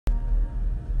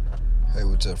Hey,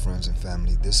 what's up, friends and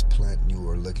family? This plant you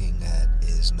are looking at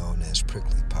is known as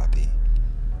prickly poppy.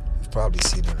 You've probably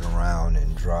seen it around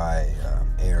in dry,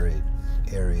 arid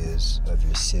areas of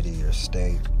your city or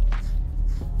state.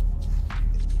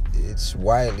 It's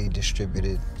widely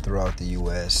distributed throughout the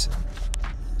U.S.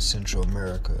 and Central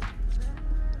America.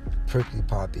 Prickly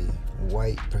poppy,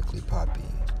 white prickly poppy,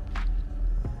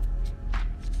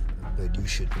 but you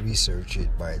should research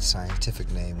it by its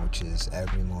scientific name, which is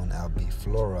agremone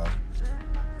albiflora,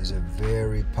 is a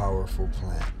very powerful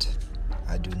plant.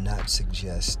 I do not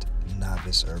suggest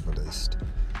novice herbalist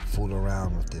fool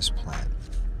around with this plant.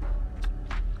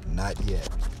 Not yet.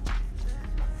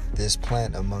 This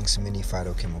plant, amongst many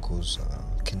phytochemicals,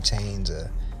 contains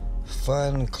a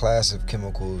fun class of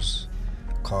chemicals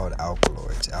called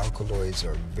alkaloids. Alkaloids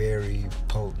are very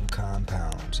potent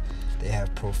compounds. They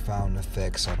have profound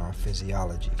effects on our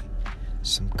physiology.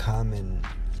 Some common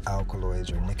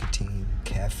alkaloids are nicotine,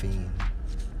 caffeine,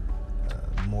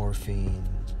 morphine.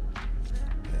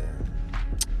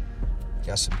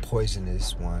 Got some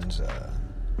poisonous ones,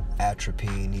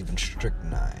 atropine, even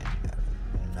strychnine,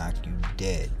 knock you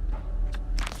dead.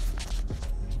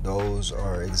 Those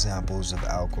are examples of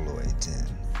alkaloids, and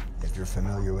if you're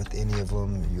familiar with any of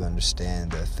them, you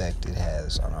understand the effect it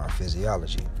has on our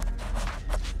physiology.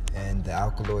 And the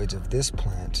alkaloids of this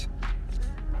plant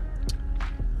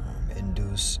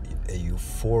induce a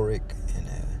euphoric and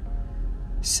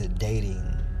a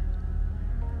sedating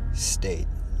state.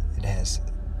 It has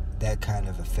that kind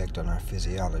of effect on our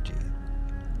physiology.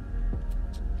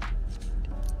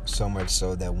 So much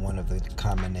so that one of the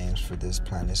common names for this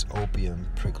plant is opium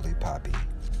prickly poppy.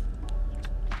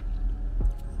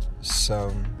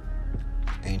 Some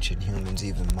ancient humans,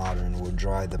 even modern, will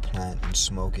dry the plant and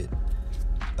smoke it.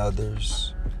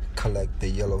 Others collect the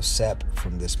yellow sap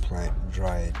from this plant,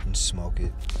 dry it, and smoke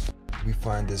it. We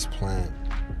find this plant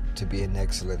to be an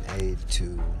excellent aid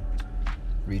to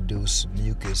reduce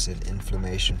mucus and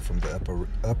inflammation from the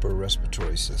upper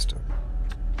respiratory system.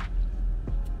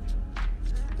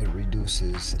 It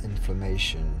reduces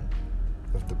inflammation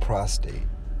of the prostate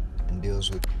and deals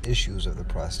with issues of the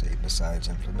prostate besides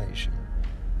inflammation.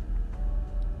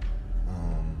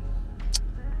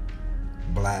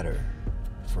 Bladder,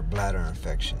 for bladder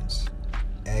infections.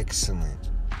 Excellent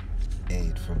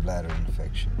aid for bladder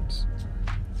infections.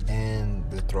 And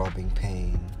the throbbing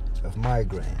pain of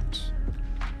migraines.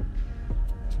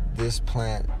 This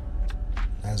plant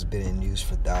has been in use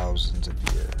for thousands of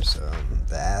years.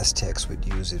 The Aztecs would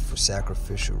use it for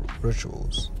sacrificial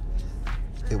rituals.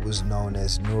 It was known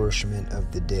as nourishment of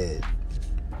the dead.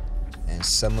 And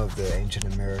some of the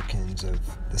ancient Americans of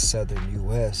the southern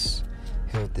U.S.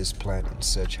 held this plant in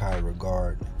such high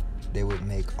regard, they would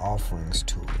make offerings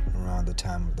to it around the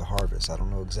time of the harvest. I don't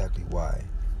know exactly why,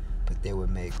 but they would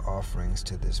make offerings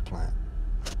to this plant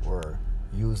or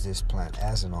use this plant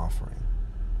as an offering.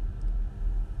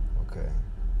 Okay.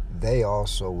 They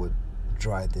also would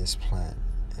dry this plant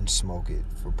and smoke it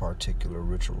for particular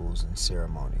rituals and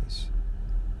ceremonies.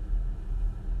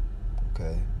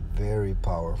 Okay, very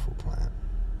powerful plant.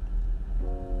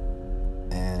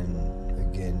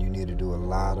 And again, you need to do a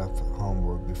lot of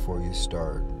homework before you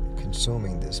start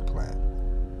consuming this plant.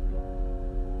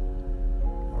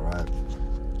 Alright,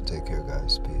 take care,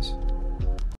 guys. Peace.